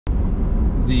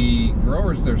the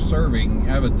growers they're serving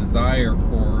have a desire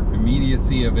for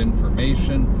immediacy of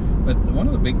information, but one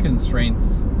of the big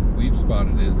constraints we've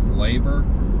spotted is labor.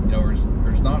 You know,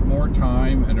 there's not more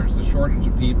time, and there's a shortage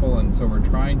of people, and so we're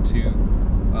trying to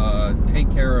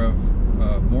take care of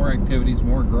more activities,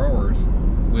 more growers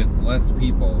with less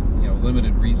people, you know,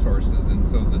 limited resources. And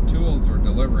so the tools we're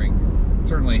delivering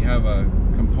certainly have a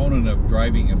component of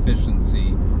driving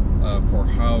efficiency for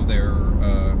how they're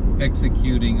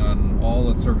executing on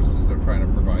all the services they're trying to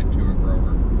provide to a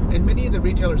grower. And many of the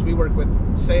retailers we work with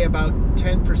say about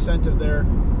 10%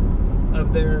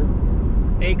 of their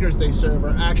acres they serve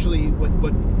are actually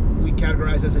what we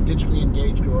categorize as a digitally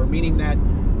engaged grower, meaning that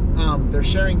they're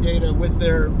sharing data with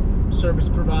their service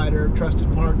provider,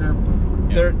 trusted partner.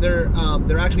 Yeah.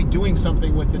 They're actually doing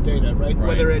something with the data, right?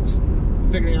 Whether it's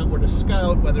figuring out where to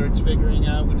scout, whether it's figuring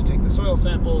out when to take the soil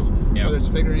samples, whether it's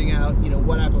figuring out, you know,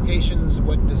 what applications,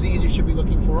 what disease you should be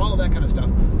looking for, all of that kind of stuff.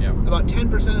 About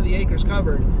 10% of the acres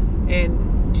covered.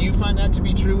 And do you find that to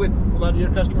be true with a lot of your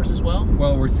customers as well?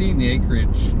 Well, we're seeing the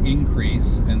acreage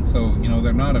increase, and so, you know,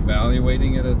 they're not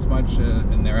evaluating it as much,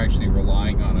 and they're actually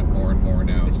relying on it more and more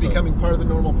now. It's becoming part of the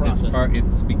normal process.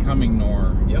 It's becoming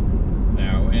norm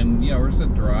now, and, you know, there's a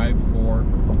drive for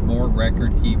more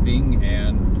record keeping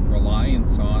and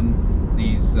reliance on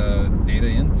these data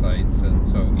insights. And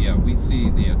so, yeah, we see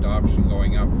the adoption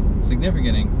going up,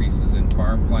 significant increases in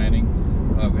farm planning.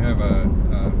 We have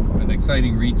an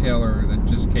exciting retailer that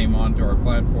just came onto our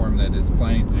platform that is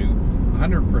planning to do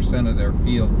 100% of their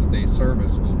fields that they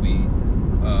service will be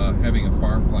having a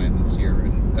farm plan this year,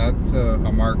 and that's a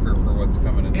marker for what's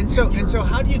coming in the future. And so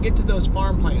how do you get to those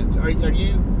farm plans? Are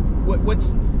you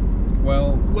what's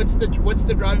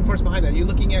the driving force behind that? Are you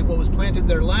looking at what was planted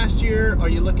there last year? Are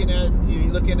you looking at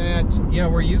Yeah,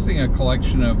 we're using a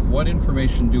collection of what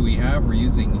information do we have. We're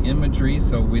using imagery,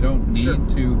 so we don't need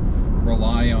to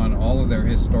rely on all of their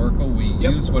historical. We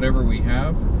use whatever we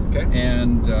have,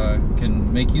 and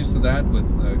can make use of that with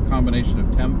a combination of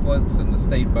templates and the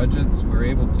state budgets. We're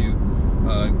able to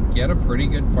get a pretty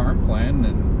good farm plan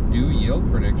and do yield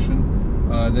prediction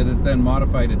that is then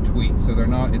modified and tweaked. So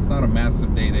it's not a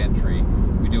massive data entry.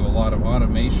 We do a lot of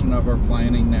automation of our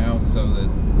planning now, so that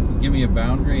you give me a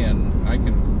boundary and I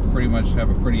can pretty much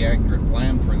have a pretty accurate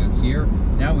plan for this year.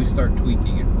 Now we start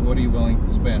tweaking it. What are you willing to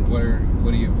spend? What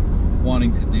are you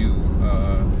wanting to do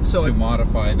to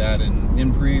modify that and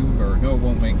improve, or no, it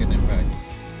won't make an impact?